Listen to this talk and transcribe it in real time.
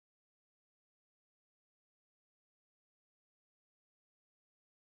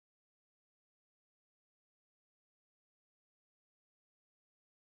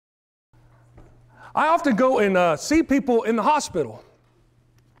I often go and see people in the hospital.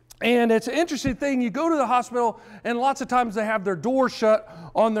 And it's an interesting thing. You go to the hospital, and lots of times they have their door shut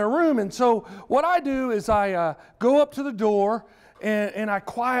on their room. And so what I do is I go up to the door, and I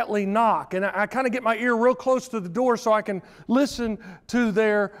quietly knock. And I kind of get my ear real close to the door so I can listen to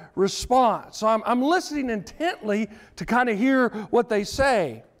their response. So I'm listening intently to kind of hear what they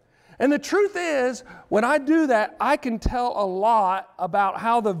say. And the truth is, when I do that, I can tell a lot about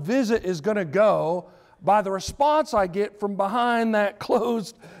how the visit is going to go by the response I get from behind that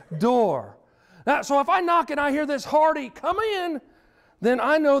closed door. Now, so if I knock and I hear this hearty, "Come in," then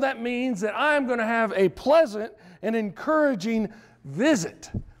I know that means that I'm going to have a pleasant and encouraging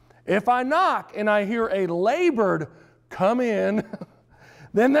visit. If I knock and I hear a labored "Come in,"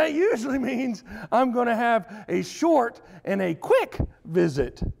 then that usually means I'm going to have a short and a quick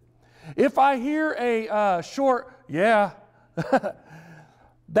visit. If I hear a short "Yeah,"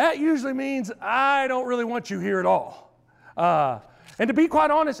 that usually means I don't really want you here at all. And to be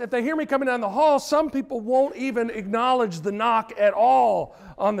quite honest, if they hear me coming down the hall, some people won't even acknowledge the knock at all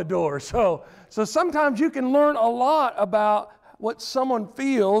on the door. So sometimes you can learn a lot about what someone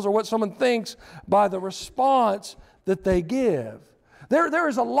feels or what someone thinks by the response that they give. There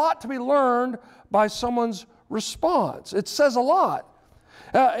is a lot to be learned by someone's response. It says a lot.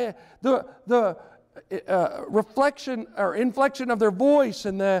 The reflection or inflection of their voice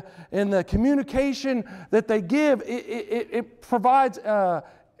and the communication that they give, it provides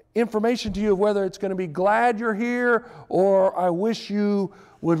information to you of whether it's going to be "Glad you're here" or "I wish you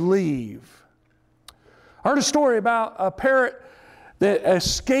would leave." I heard a story about a parrot that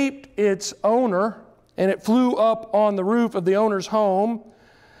escaped its owner, and it flew up on the roof of the owner's home.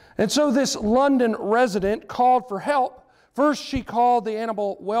 And so this London resident called for help. First, she called the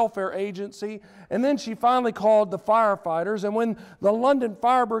Animal Welfare Agency, and then she finally called the firefighters. And when the London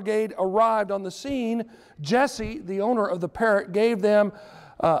Fire Brigade arrived on the scene, Jesse, the owner of the parrot, gave them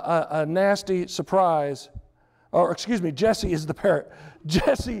a nasty surprise. Or excuse me, Jesse is the parrot.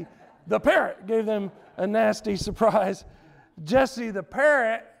 Jesse, the parrot, gave them a nasty surprise. Jesse, the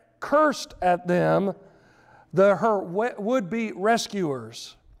parrot, cursed at them, her would-be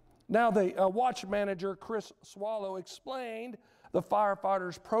rescuers. Now, the watch manager, Chris Swallow, explained the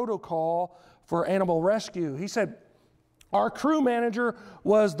firefighters' protocol for animal rescue. He said, "Our crew manager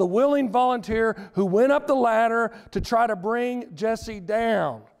was the willing volunteer who went up the ladder to try to bring Jessie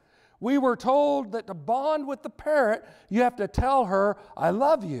down. We were told that to bond with the parrot, you have to tell her, 'I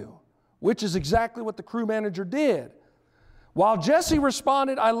love you,' which is exactly what the crew manager did. While Jessie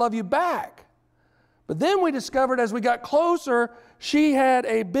responded, 'I love you' back. But then we discovered as we got closer, she had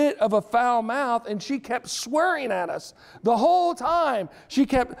a bit of a foul mouth, and she kept swearing at us. The whole time, she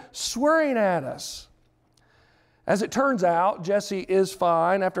kept swearing at us." As it turns out, Jessie is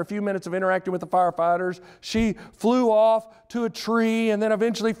fine. After a few minutes of interacting with the firefighters, she flew off to a tree and then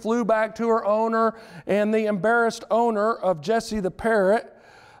eventually flew back to her owner. And the embarrassed owner of Jessie the parrot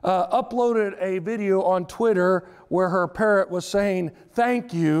uploaded a video on Twitter where her parrot was saying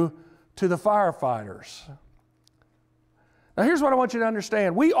 "thank you" to the firefighters. Now here's what I want you to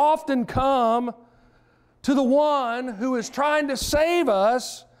understand. We often come to the one who is trying to save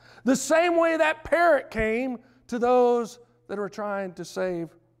us the same way that parrot came to those that are trying to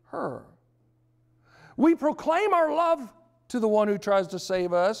save her. We proclaim our love to the one who tries to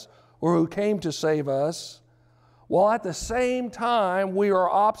save us or who came to save us, while at the same time we are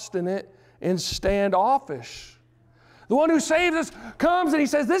obstinate and standoffish. The one who saves us comes and he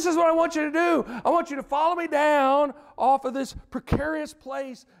says, "This is what I want you to do. I want you to follow me down off of this precarious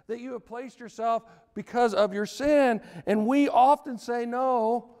place that you have placed yourself because of your sin." And we often say,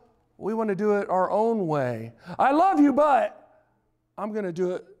 "No, we want to do it our own way. I love you, but I'm going to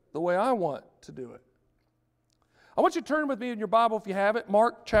do it the way I want to do it." I want you to turn with me in your Bible, if you have it,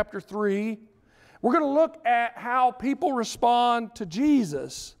 Mark chapter 3. We're going to look at how people respond to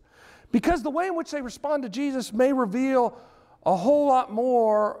Jesus, because the way in which they respond to Jesus may reveal a whole lot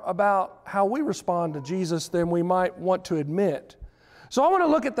more about how we respond to Jesus than we might want to admit. So I want to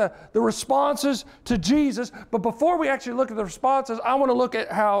look at the responses to Jesus, but before we actually look at the responses, I want to look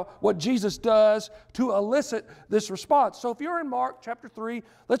at what Jesus does to elicit this response. So if you're in Mark chapter 3,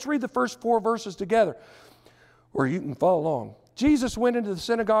 let's read the first 4 verses together, or you can follow along. "Jesus went into the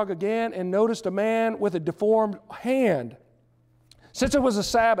synagogue again and noticed a man with a deformed hand. Since it was a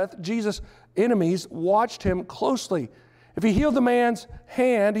Sabbath, Jesus' enemies watched him closely. If he healed the man's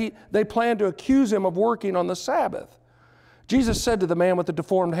hand, they planned to accuse him of working on the Sabbath. Jesus said to the man with the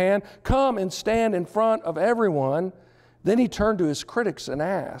deformed hand, 'Come and stand in front of everyone.' Then he turned to his critics and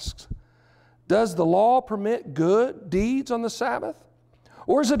asked, 'Does the law permit good deeds on the Sabbath?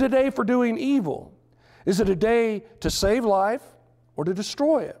 Or is it a day for doing evil?' Is it a day to save life or to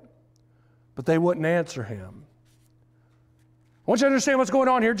destroy it? But they wouldn't answer him. I want you to understand what's going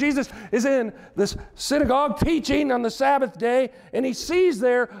on here. Jesus is in this synagogue teaching on the Sabbath day, and he sees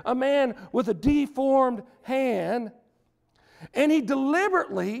there a man with a deformed hand, and he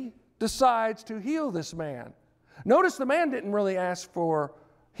deliberately decides to heal this man. Notice the man didn't really ask for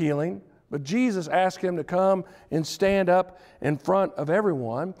healing, but Jesus asked him to come and stand up in front of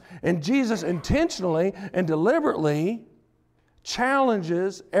everyone. And Jesus intentionally and deliberately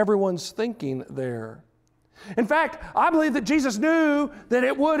challenges everyone's thinking there. In fact, I believe that Jesus knew that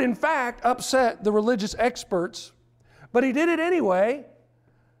it would, in fact, upset the religious experts, but he did it anyway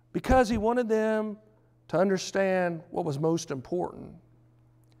because he wanted them to understand what was most important.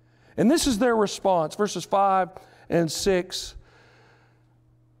 And this is their response, verses 5 and 6.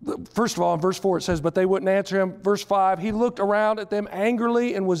 First of all, in verse 4 it says, but they wouldn't answer him. Verse 5, he looked around at them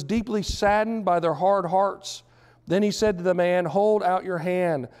angrily and was deeply saddened by their hard hearts. Then he said to the man, hold out your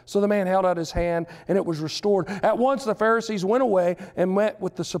hand. So the man held out his hand, and it was restored. At once the Pharisees went away and met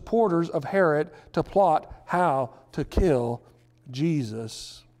with the supporters of Herod to plot how to kill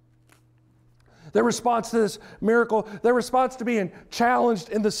Jesus. Their response to this miracle, their response to being challenged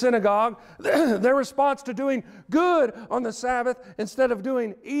in the synagogue, their response to doing good on the Sabbath instead of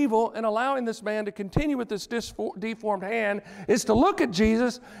doing evil and allowing this man to continue with this deformed hand is to look at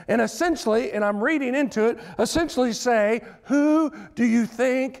Jesus and essentially, and I'm reading into it, essentially say, who do you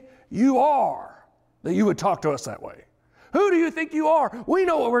think you are that you would talk to us that way? Who do you think you are? We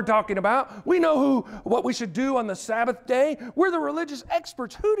know what we're talking about. We know what we should do on the Sabbath day. We're the religious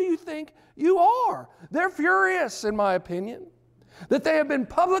experts. Who do you think you are? They're furious, in my opinion, that they have been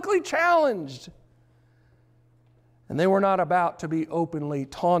publicly challenged. And they were not about to be openly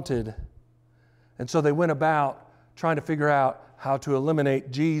taunted. And so they went about trying to figure out how to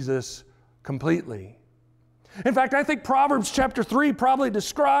eliminate Jesus completely. In fact, I think Proverbs chapter 3 probably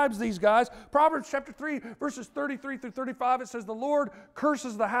describes these guys. Proverbs chapter 3, verses 33 through 35, it says, the Lord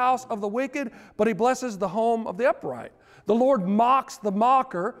curses the house of the wicked, but he blesses the home of the upright. The Lord mocks the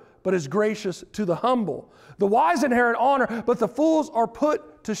mocker, but is gracious to the humble. The wise inherit honor, but the fools are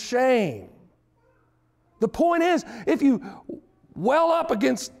put to shame. The point is, if you well up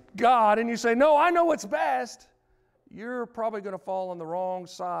against God and you say, no, I know what's best, you're probably going to fall on the wrong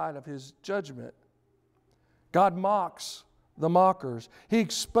side of his judgment. God mocks the mockers. He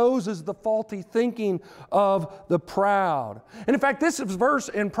exposes the faulty thinking of the proud. And in fact, this verse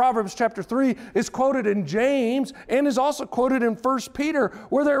in Proverbs chapter 3 is quoted in James and is also quoted in 1 Peter,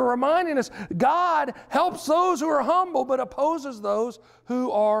 where they're reminding us God helps those who are humble but opposes those who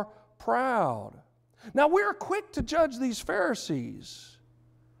are proud. Now, we're quick to judge these Pharisees.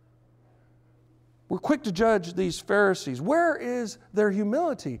 We're quick to judge these Pharisees. Where is their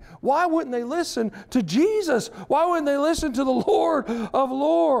humility? Why wouldn't they listen to Jesus? Why wouldn't they listen to the Lord of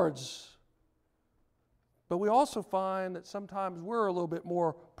Lords? But we also find that sometimes we're a little bit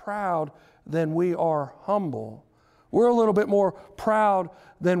more proud than we are humble. We're a little bit more proud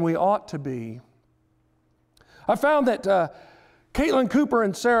than we ought to be. I found that Caitlin Cooper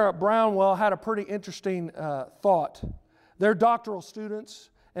and Sarah Brownwell had a pretty interesting thought. They're doctoral students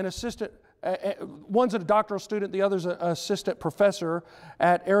and assistant. One's a doctoral student, the other's an assistant professor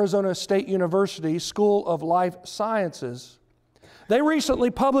at Arizona State University School of Life Sciences. They recently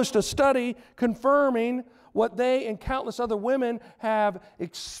published a study confirming what they and countless other women have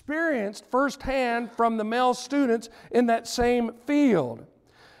experienced firsthand from the male students in that same field.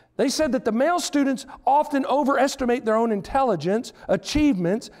 They said that the male students often overestimate their own intelligence,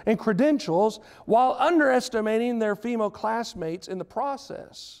 achievements, and credentials while underestimating their female classmates in the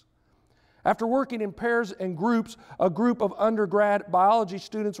process. After working in pairs and groups, a group of undergrad biology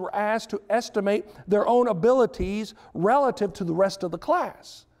students were asked to estimate their own abilities relative to the rest of the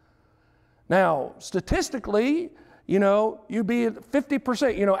class. Now, statistically, you'd be at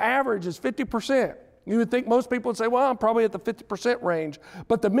 50%. Average is 50%. You would think most people would say, well, I'm probably at the 50% range.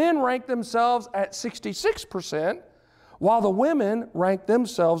 But the men ranked themselves at 66%, while the women ranked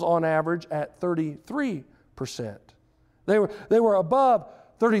themselves on average at 33%. They were above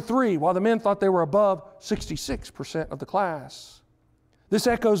 33, while the men thought they were above 66% of the class. This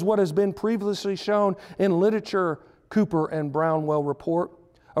echoes what has been previously shown in literature, Cooper and Brownwell report.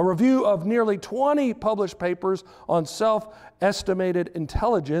 A review of nearly 20 published papers on self-estimated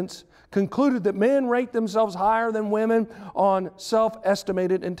intelligence concluded that men rate themselves higher than women on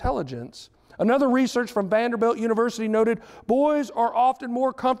self-estimated intelligence. Another research from Vanderbilt University noted boys are often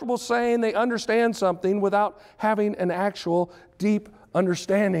more comfortable saying they understand something without having an actual deep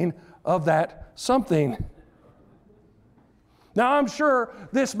understanding of that something. Now, I'm sure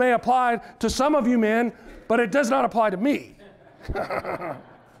this may apply to some of you men, but it does not apply to me.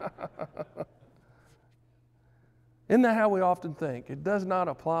 Isn't that how we often think? It does not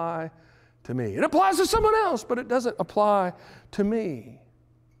apply to me. It applies to someone else, but it doesn't apply to me.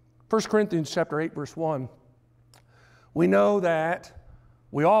 1 Corinthians chapter 8, verse 1. We know that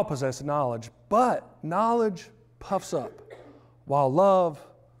we all possess knowledge, but knowledge puffs up, while love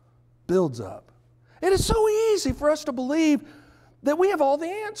builds up. It is so easy for us to believe that we have all the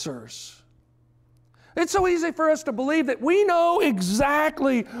answers. It's so easy for us to believe that we know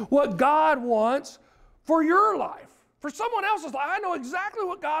exactly what God wants for your life. For someone else's life, I know exactly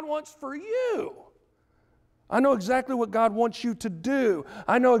what God wants for you. I know exactly what God wants you to do.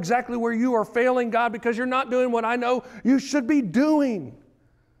 I know exactly where you are failing God because you're not doing what I know you should be doing.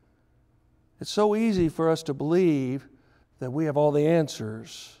 It's so easy for us to believe that we have all the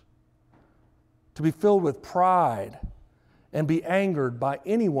answers, to be filled with pride and be angered by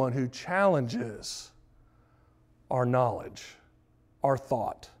anyone who challenges our knowledge, our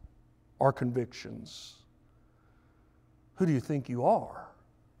thought, our convictions. Who do you think you are?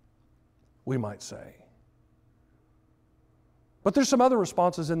 We might say. But there's some other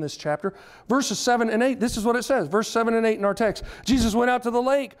responses in this chapter. Verses 7 and 8, this is what it says. Verse 7 and 8 in our text. Jesus went out to the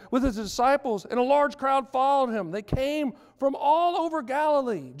lake with his disciples, and a large crowd followed him. They came from all over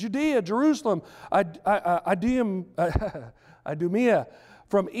Galilee, Judea, Jerusalem, Idumea,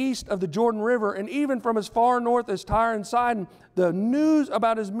 from east of the Jordan River, and even from as far north as Tyre and Sidon. The news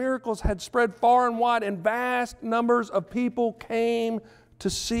about his miracles had spread far and wide, and vast numbers of people came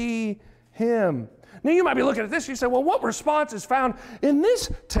to see him. Now you might be looking at this and you say, well, what response is found in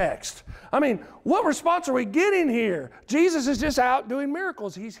this text? I mean, what response are we getting here? Jesus is just out doing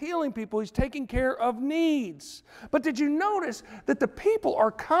miracles. He's healing people. He's taking care of needs. But did you notice that the people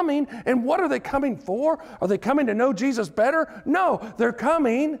are coming, and what are they coming for? Are they coming to know Jesus better? No, they're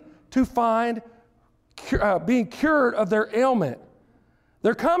coming to find being cured of their ailment.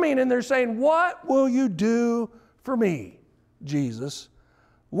 They're coming and they're saying, what will you do for me, Jesus?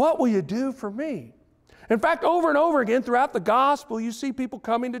 What will you do for me? In fact, over and over again throughout the gospel, you see people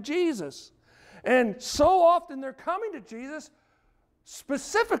coming to Jesus. And so often they're coming to Jesus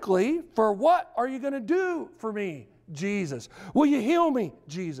specifically for, what are you going to do for me, Jesus? Will you heal me,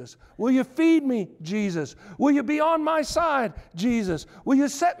 Jesus? Will you feed me, Jesus? Will you be on my side, Jesus? Will you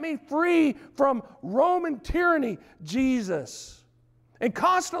set me free from Roman tyranny, Jesus? And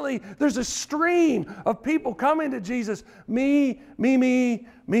constantly there's a stream of people coming to Jesus. Me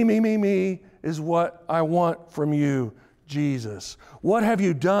is what I want from you, Jesus. What have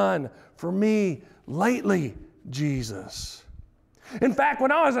you done for me lately, Jesus? In fact,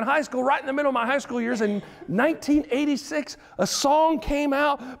 when I was in high school, right in the middle of my high school years, in 1986, a song came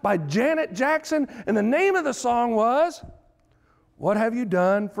out by Janet Jackson, and the name of the song was, What Have You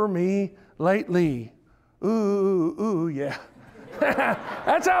Done For Me Lately? Ooh, yeah.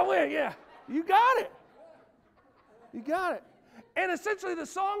 That's how it went, yeah. You got it. You got it. And essentially the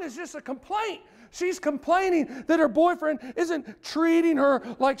song is just a complaint. She's complaining that her boyfriend isn't treating her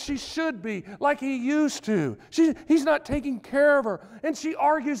like she should be, like he used to. He's not taking care of her. And she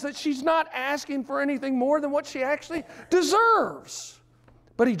argues that she's not asking for anything more than what she actually deserves.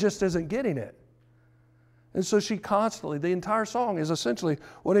 But he just isn't getting it. And so she constantly, the entire song is essentially,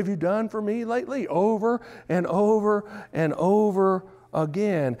 what have you done for me lately? Over and over and over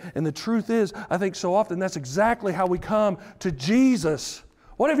again. And the truth is, I think so often that's exactly how we come to Jesus.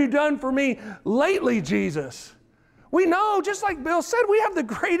 What have you done for me lately, Jesus? We know, just like Bill said, we have the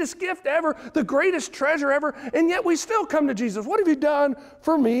greatest gift ever, the greatest treasure ever, and yet we still come to Jesus. What have you done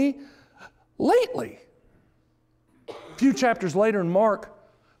for me lately? A few chapters later in Mark,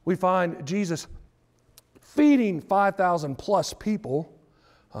 we find Jesus feeding 5,000 plus people,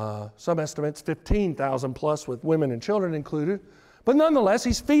 some estimates 15,000 plus with women and children included. But nonetheless,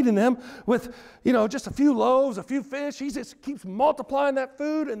 he's feeding them with, just a few loaves, a few fish. He just keeps multiplying that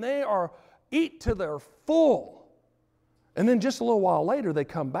food, and they eat till they're full. And then just a little while later, they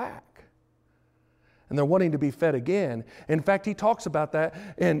come back. And they're wanting to be fed again. In fact, he talks about that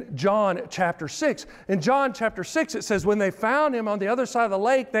in John chapter 6. In John chapter 6, it says, when they found him on the other side of the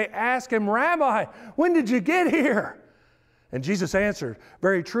lake, they asked him, Rabbi, when did you get here? And Jesus answered,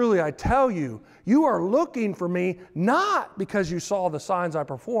 very truly, I tell you, you are looking for me not because you saw the signs I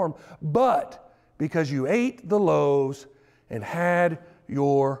performed, but because you ate the loaves and had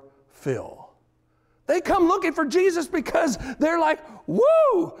your fill. They come looking for Jesus because they're like,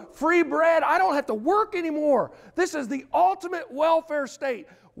 woo, free bread. I don't have to work anymore. This is the ultimate welfare state.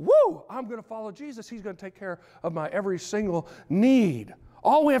 Woo, I'm going to follow Jesus. He's going to take care of my every single need.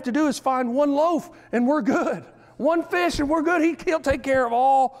 All we have to do is find one loaf and we're good. one fish and we're good. He'll take care of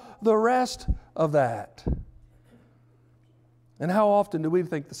all the rest of that. And how often do we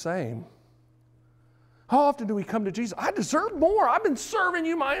think the same? How often do we come to Jesus? I deserve more. I've been serving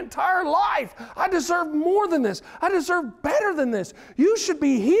you my entire life. I deserve more than this. I deserve better than this. You should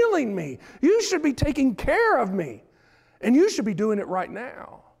be healing me. You should be taking care of me. And you should be doing it right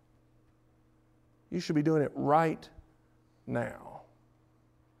now. You should be doing it right now.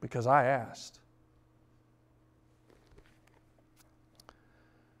 Because I asked.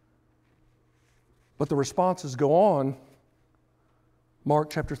 But the responses go on.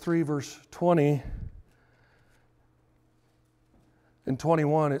 Mark chapter 3, verse 20 and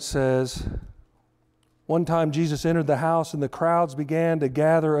 21, it says, one time Jesus entered the house and the crowds began to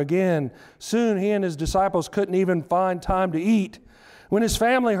gather again. Soon he and his disciples couldn't even find time to eat. When his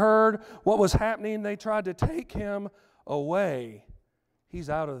family heard what was happening, they tried to take him away.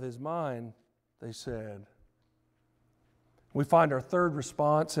 He's out of his mind, they said. We find our third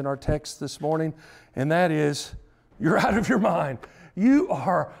response in our text this morning, and that is, you're out of your mind. You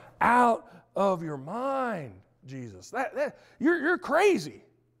are out of your mind, Jesus. You're crazy.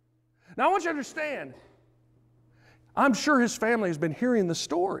 Now, I want you to understand, I'm sure his family has been hearing the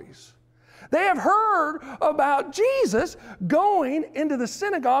stories. They have heard about Jesus going into the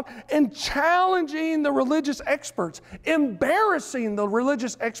synagogue and challenging the religious experts, embarrassing the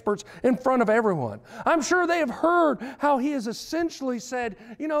religious experts in front of everyone. I'm sure they have heard how he has essentially said,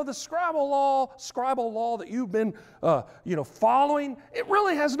 the scribal law that you've been following, it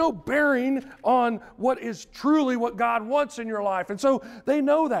really has no bearing on what is truly what God wants in your life. And so they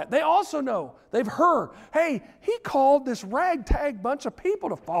know that. They also know, they've heard, hey, he called this ragtag bunch of people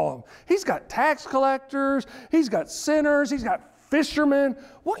to follow him. He's got tax collectors, he's got sinners, he's got fishermen.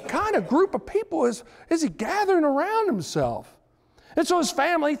 What kind of group of people is he gathering around himself? And so his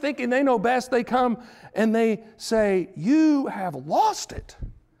family, thinking they know best, they come and they say, you have lost it,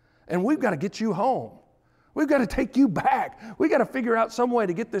 and we've got to get you home. We've got to take you back. We've got to figure out some way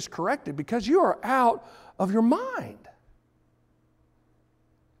to get this corrected because you are out of your mind.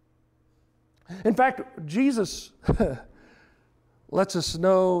 In fact, Jesus lets us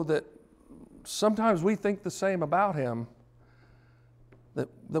know that sometimes we think the same about him,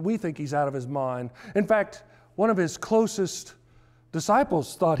 that we think he's out of his mind. In fact, one of his closest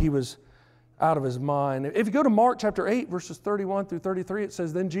disciples thought he was out of his mind. If you go to Mark chapter 8, verses 31 through 33, it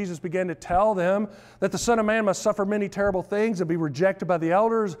says, then Jesus began to tell them that the Son of Man must suffer many terrible things and be rejected by the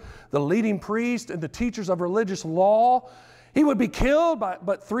elders, the leading priests, and the teachers of religious law. He would be killed,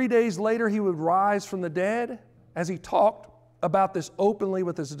 but 3 days later he would rise from the dead. As he talked about this openly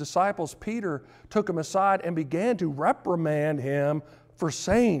with his disciples, Peter took him aside and began to reprimand him for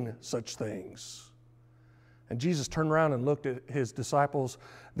saying such things. And Jesus turned around and looked at his disciples,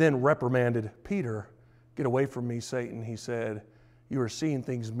 then reprimanded Peter. Get away from me, Satan, he said. You are seeing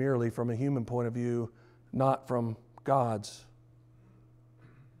things merely from a human point of view, not from God's.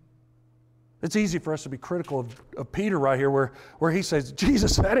 It's easy for us to be critical of Peter right here where he says,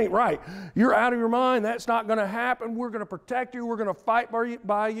 Jesus, that ain't right. You're out of your mind. That's not going to happen. We're going to protect you. We're going to fight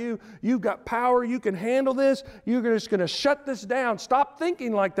by you. You've got power. You can handle this. You're just going to shut this down. Stop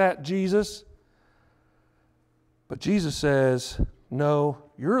thinking like that, Jesus. But Jesus says, no,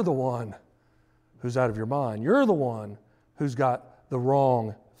 you're the one who's out of your mind. You're the one who's got the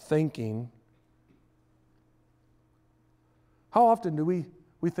wrong thinking. How often do we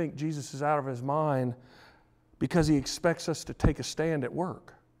think Jesus is out of his mind because he expects us to take a stand at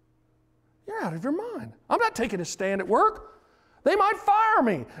work? You're out of your mind. I'm not taking a stand at work. They might fire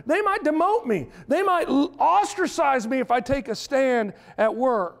me. They might demote me. They might ostracize me if I take a stand at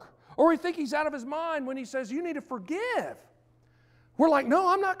work. Or we think he's out of his mind when he says, you need to forgive. We're like, no,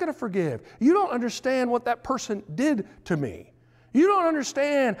 I'm not going to forgive. You don't understand what that person did to me. You don't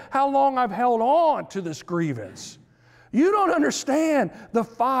understand how long I've held on to this grievance. You don't understand the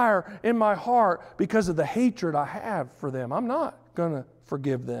fire in my heart because of the hatred I have for them. I'm not going to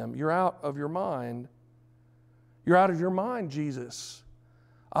forgive them. You're out of your mind. You're out of your mind, Jesus.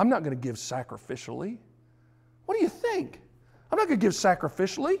 I'm not going to give sacrificially. What do you think? I'm not going to give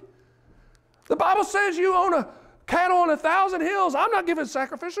sacrificially. The Bible says you own a cattle on 1,000 hills. I'm not giving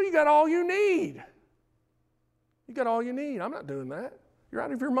sacrificial. You got all you need. You got all you need. I'm not doing that. You're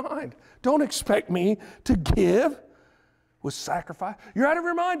out of your mind. Don't expect me to give with sacrifice. You're out of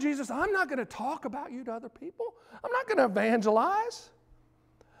your mind, Jesus. I'm not going to talk about you to other people. I'm not going to evangelize.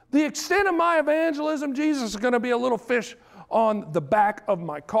 The extent of my evangelism, Jesus, is going to be a little fish on the back of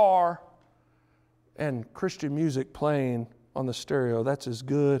my car and Christian music playing on the stereo. That's as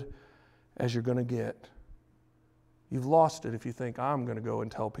good as you're going to get. You've lost it if you think I'm going to go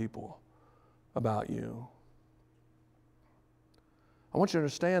and tell people about you. I want you to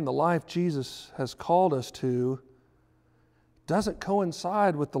understand the life Jesus has called us to doesn't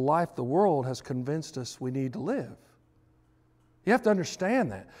coincide with the life the world has convinced us we need to live. You have to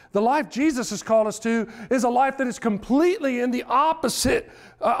understand that. The life Jesus has called us to is a life that is completely in the opposite,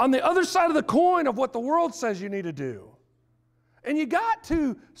 on the other side of the coin of what the world says you need to do. And you got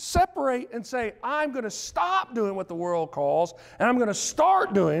to separate and say, I'm going to stop doing what the world calls, and I'm going to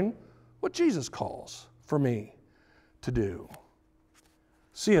start doing what Jesus calls for me to do.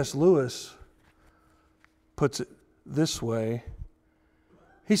 C.S. Lewis puts it this way.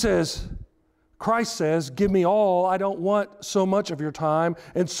 He says, Christ says, give me all. I don't want so much of your time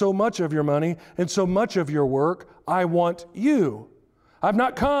and so much of your money and so much of your work. I want you. I've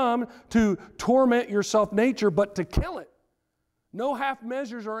not come to torment your self-nature, but to kill it. No half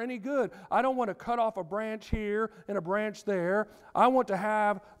measures are any good. I don't want to cut off a branch here and a branch there. I want to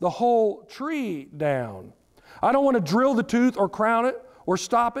have the whole tree down. I don't want to drill the tooth or crown it or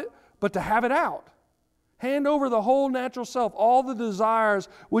stop it, but to have it out. Hand over the whole natural self, all the desires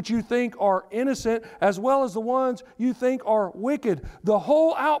which you think are innocent, as well as the ones you think are wicked, the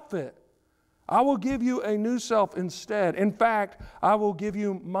whole outfit. I will give you a new self instead. In fact, I will give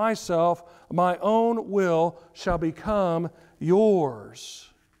you myself. My own will shall become yours.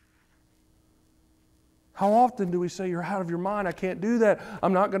 How often do we say, you're out of your mind, I can't do that,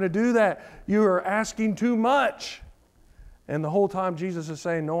 I'm not going to do that, you are asking too much. And the whole time Jesus is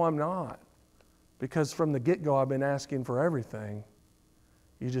saying, no, I'm not. Because from the get-go I've been asking for everything.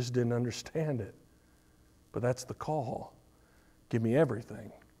 You just didn't understand it. But that's the call. Give me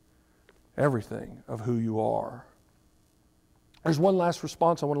everything. Everything of who you are. There's one last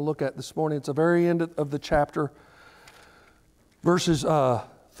response I want to look at this morning. It's the very end of the chapter. Verses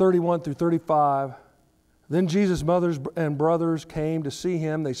 31 through 35. Then Jesus' mothers and brothers came to see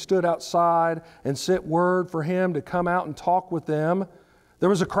him. They stood outside and sent word for him to come out and talk with them. There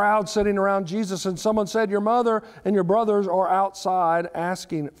was a crowd sitting around Jesus, and someone said, your mother and your brothers are outside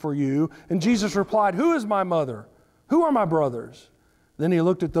asking for you. And Jesus replied, who is my mother? Who are my brothers? Then he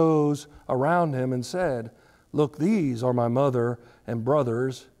looked at those around him and said, look, these are my mother and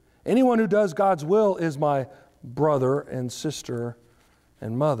brothers. Anyone who does God's will is my brother and sister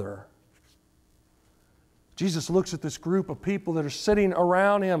and mother. Jesus looks at this group of people that are sitting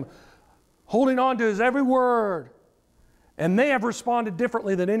around him, holding on to his every word. And they have responded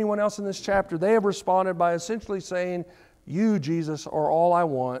differently than anyone else in this chapter. They have responded by essentially saying, you, Jesus, are all I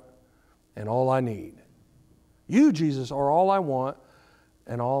want and all I need. You, Jesus, are all I want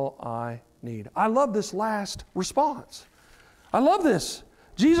and all I need. I love this last response. I love this.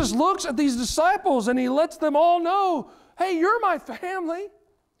 Jesus looks at these disciples and he lets them all know, hey, you're my family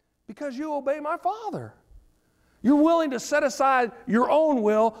because you obey my Father. You're willing to set aside your own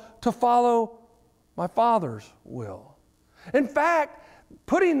will to follow my Father's will. In fact,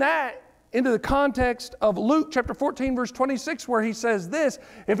 putting that into the context of Luke chapter 14, verse 26, where he says this,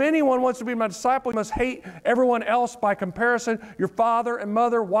 if anyone wants to be my disciple, you must hate everyone else by comparison, your father and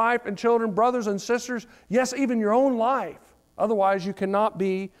mother, wife and children, brothers and sisters, yes, even your own life. Otherwise, you cannot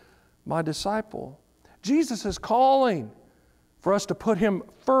be my disciple. Jesus is calling for us to put him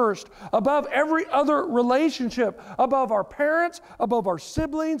first above every other relationship, above our parents, above our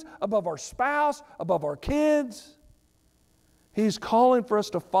siblings, above our spouse, above our kids. He's calling for us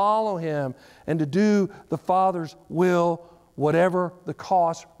to follow him and to do the Father's will, whatever the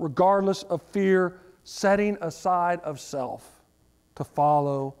cost, regardless of fear, setting aside of self, to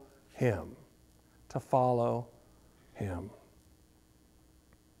follow him. To follow him.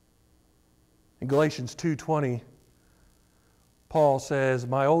 In Galatians 2:20, Paul says,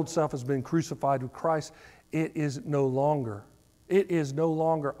 my old self has been crucified with Christ. It is no longer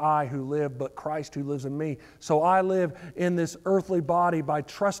I who live, but Christ who lives in me. So I live in this earthly body by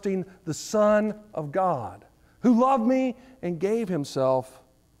trusting the Son of God, who loved me and gave himself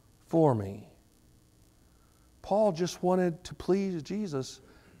for me. Paul just wanted to please Jesus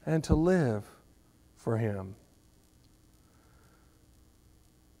and to live for him.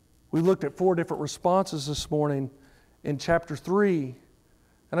 We looked at 4 different responses this morning in chapter 3.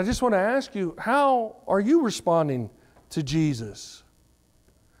 And I just want to ask you, how are you responding to Jesus?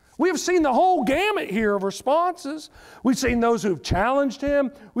 We have seen the whole gamut here of responses. We've seen those who have challenged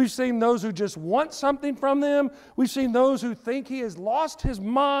him. We've seen those who just want something from them. We've seen those who think he has lost his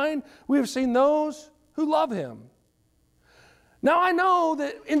mind. We have seen those who love him. Now I know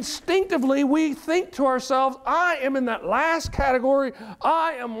that instinctively we think to ourselves, I am in that last category.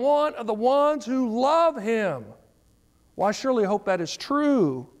 I am one of the ones who love him. Well, I surely hope that is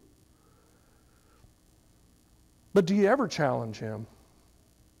true. But do you ever challenge him?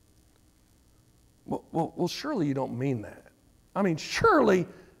 Well, surely you don't mean that. I mean, surely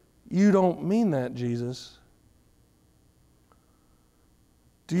you don't mean that, Jesus.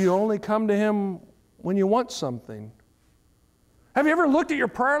 Do you only come to Him when you want something? Have you ever looked at your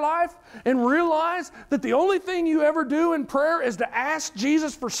prayer life and realized that the only thing you ever do in prayer is to ask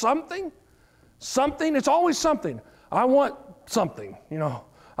Jesus for something? Something? It's always something. I want something,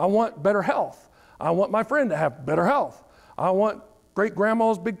 I want better health. I want my friend to have better health. I want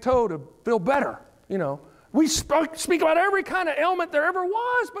great-grandma's big toe to feel better, We speak about every kind of ailment there ever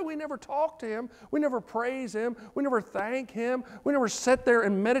was, but we never talk to Him. We never praise Him. We never thank Him. We never sit there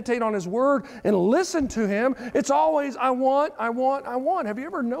and meditate on His Word and listen to Him. It's always, I want, I want, I want. Have you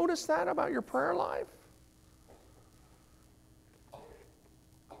ever noticed that about your prayer life?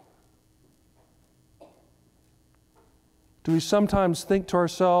 Do we sometimes think to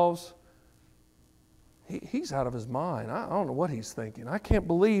ourselves, he's out of his mind. I don't know what he's thinking. I can't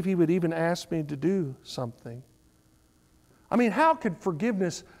believe he would even ask me to do something. I mean, how could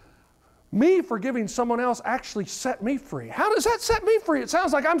forgiveness, me forgiving someone else, actually set me free? How does that set me free? It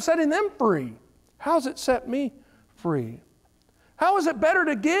sounds like I'm setting them free. How does it set me free? How is it better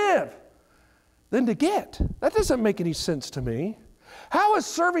to give than to get? That doesn't make any sense to me. How is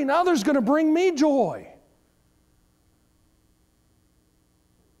serving others going to bring me joy?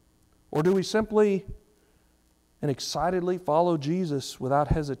 Or do we simply and excitedly follow Jesus without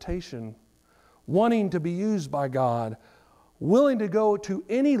hesitation, wanting to be used by God, willing to go to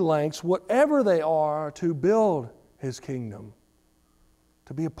any lengths, whatever they are, to build His kingdom,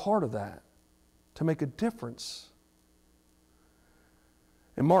 to be a part of that, to make a difference?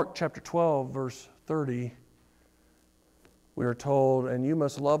 In Mark chapter 12, verse 30, we are told, "And you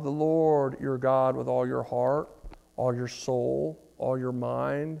must love the Lord your God with all your heart, all your soul, all your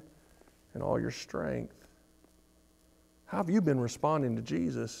mind, and all your strength." How have you been responding to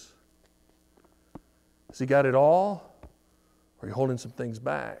Jesus? Has He got it all? Or are you holding some things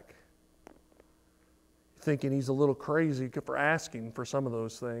back? You're thinking He's a little crazy for asking for some of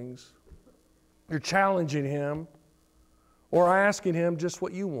those things. You're challenging Him or asking Him just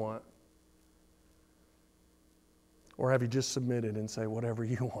what you want. Or have you just submitted and say, whatever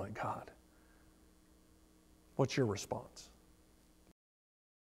you want, God? What's your response?